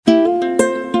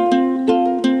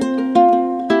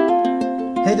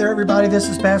Hey there, everybody. This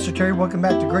is Pastor Terry. Welcome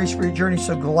back to Grace for Your Journey.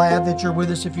 So glad that you're with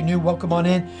us. If you're new, welcome on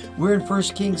in. We're in 1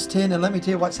 Kings 10, and let me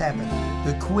tell you what's happened.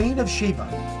 The Queen of Sheba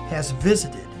has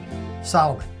visited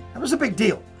Solomon. That was a big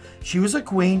deal. She was a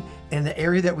queen in the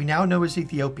area that we now know as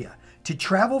Ethiopia. To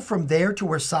travel from there to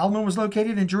where Solomon was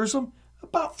located in Jerusalem,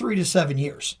 about 3 to 7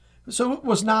 years. So it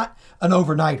was not an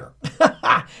overnighter.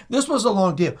 This was a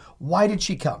long deal. Why did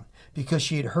she come? Because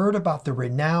she had heard about the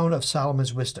renown of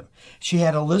Solomon's wisdom. She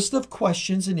had a list of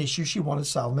questions and issues she wanted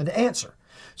Solomon to answer.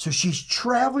 So she's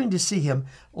traveling to see him.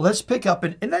 Let's pick up,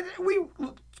 and we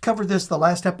covered this the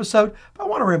last episode, but I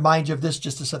want to remind you of this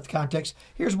just to set the context.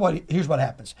 Here's what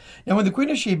happens. Now, when the Queen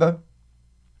of Sheba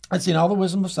had seen all the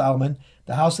wisdom of Solomon,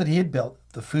 the house that he had built,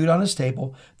 the food on his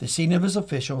table, the seating of his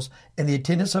officials, and the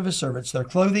attendance of his servants, their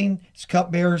clothing, his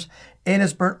cupbearers, and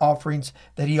his burnt offerings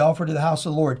that he offered to the house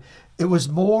of the Lord, it was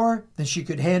more than she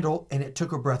could handle, and it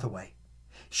took her breath away.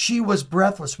 She was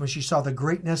breathless when she saw the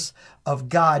greatness of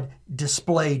God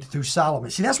displayed through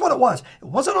Solomon. See, that's what it was. It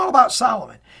wasn't all about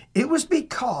Solomon. It was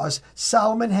because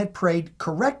Solomon had prayed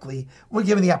correctly when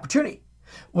given the opportunity.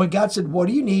 When God said, "What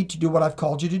do you need to do what I've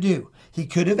called you to do?" He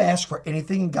could have asked for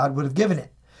anything and God would have given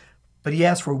it. But he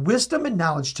asked for wisdom and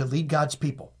knowledge to lead God's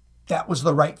people. That was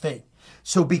the right thing.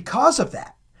 So because of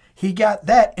that, he got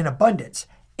that in abundance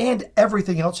and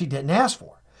everything else he didn't ask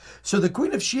for. So the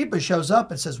Queen of Sheba shows up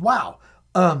and says, wow,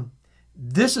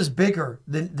 this is bigger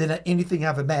than anything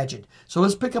I've imagined. So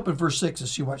let's pick up in verse 6 and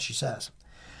see what she says.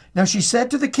 Now she said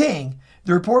to the king,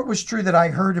 "The report was true that I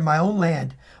heard in my own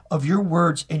land of your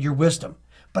words and your wisdom.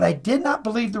 But I did not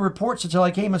believe the reports until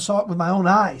I came and saw it with my own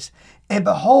eyes. And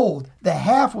behold, the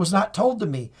half was not told to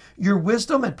me. Your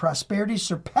wisdom and prosperity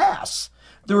surpass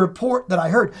the report that I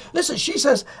heard." Listen, she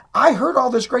says, I heard all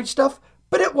this great stuff,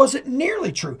 but it wasn't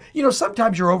nearly true. You know,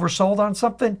 sometimes you're oversold on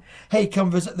something. Hey,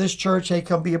 come visit this church. Hey,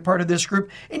 come be a part of this group.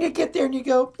 And you get there and you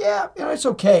go, yeah, it's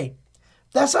okay.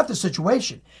 That's not the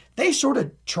situation. They sort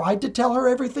of tried to tell her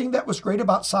everything that was great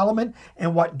about Solomon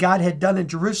and what God had done in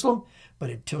Jerusalem. But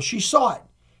until she saw it,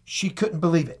 she couldn't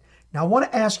believe it. Now, I want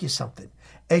to ask you something.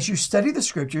 As you study the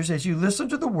scriptures, as you listen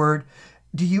to the word,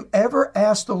 do you ever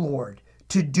ask the Lord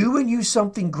to do in you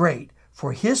something great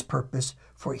for his purpose,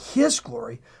 for his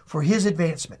glory, for his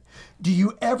advancement? Do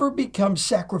you ever become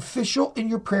sacrificial in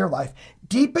your prayer life,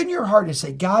 deep in your heart, and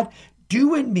say, God,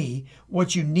 do in me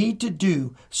what you need to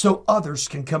do so others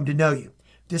can come to know you?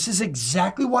 This is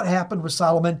exactly what happened with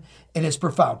Solomon, and it's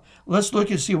profound. Let's look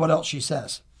and see what else she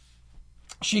says.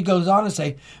 She goes on to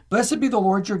say, "Blessed be the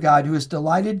Lord your God, who has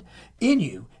delighted in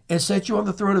you and set you on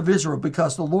the throne of Israel,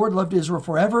 because the Lord loved Israel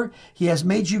forever. He has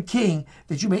made you king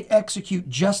that you may execute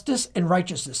justice and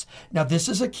righteousness." Now, this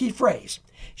is a key phrase.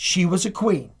 She was a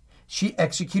queen. She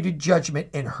executed judgment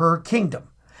in her kingdom.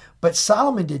 But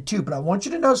Solomon did too. But I want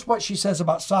you to notice what she says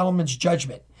about Solomon's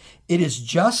judgment. It is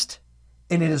just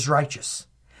and it is righteous.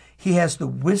 He has the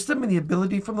wisdom and the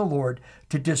ability from the Lord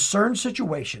to discern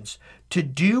situations, to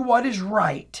do what is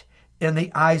right in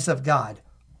the eyes of God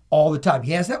all the time.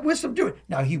 He has that wisdom to do it.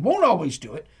 Now, he won't always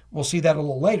do it. We'll see that a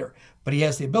little later, but he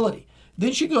has the ability.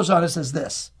 Then she goes on and says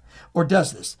this, or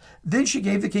does this. "Then she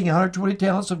gave the king 120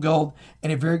 talents of gold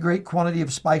and a very great quantity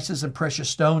of spices and precious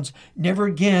stones. Never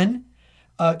again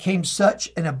came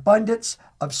such an abundance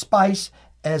of spice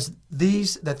as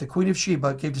these that the Queen of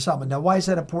Sheba gave to Solomon." Now, why is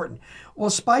that important?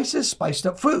 Well, spices spiced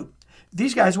up food.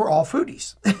 These guys were all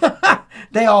foodies.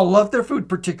 They all loved their food,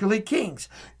 particularly kings.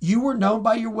 You were known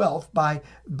by your wealth, by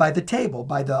the table,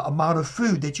 by the amount of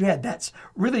food that you had. That's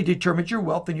really determined your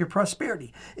wealth and your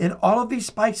prosperity. And all of these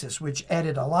spices, which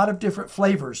added a lot of different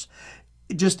flavors,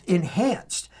 just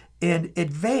enhanced and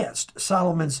advanced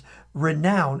Solomon's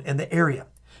renown in the area.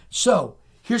 So,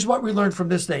 here's what we learned from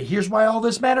this day. Here's why all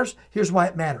this matters. Here's why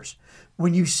it matters.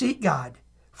 When you seek God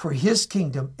for his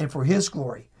kingdom and for his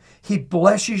glory, he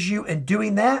blesses you in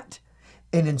doing that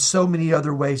and in so many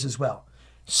other ways as well.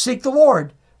 Seek the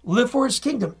Lord. Live for his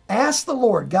kingdom. Ask the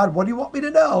Lord, God, what do you want me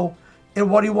to know and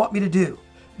what do you want me to do?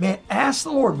 Man, ask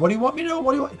the Lord, what do you want me to know?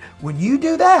 What do you want? When you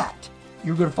do that,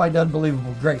 you're going to find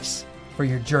unbelievable grace for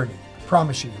your journey. I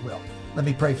promise you will. Let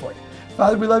me pray for you.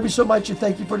 Father, we love you so much and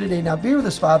thank you for today. Now be with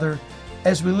us, Father,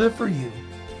 as we live for you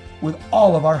with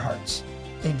all of our hearts.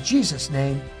 In Jesus'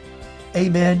 name,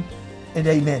 amen and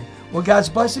amen. Well, God's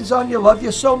blessings on you. Love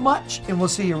you so much, and we'll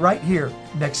see you right here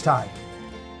next time.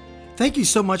 Thank you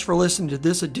so much for listening to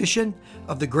this edition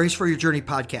of the Grace for Your Journey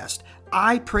podcast.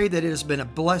 I pray that it has been a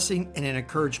blessing and an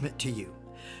encouragement to you.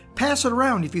 Pass it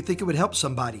around if you think it would help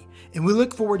somebody, and we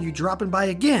look forward to you dropping by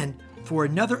again for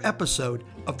another episode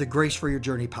of the Grace for Your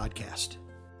Journey podcast.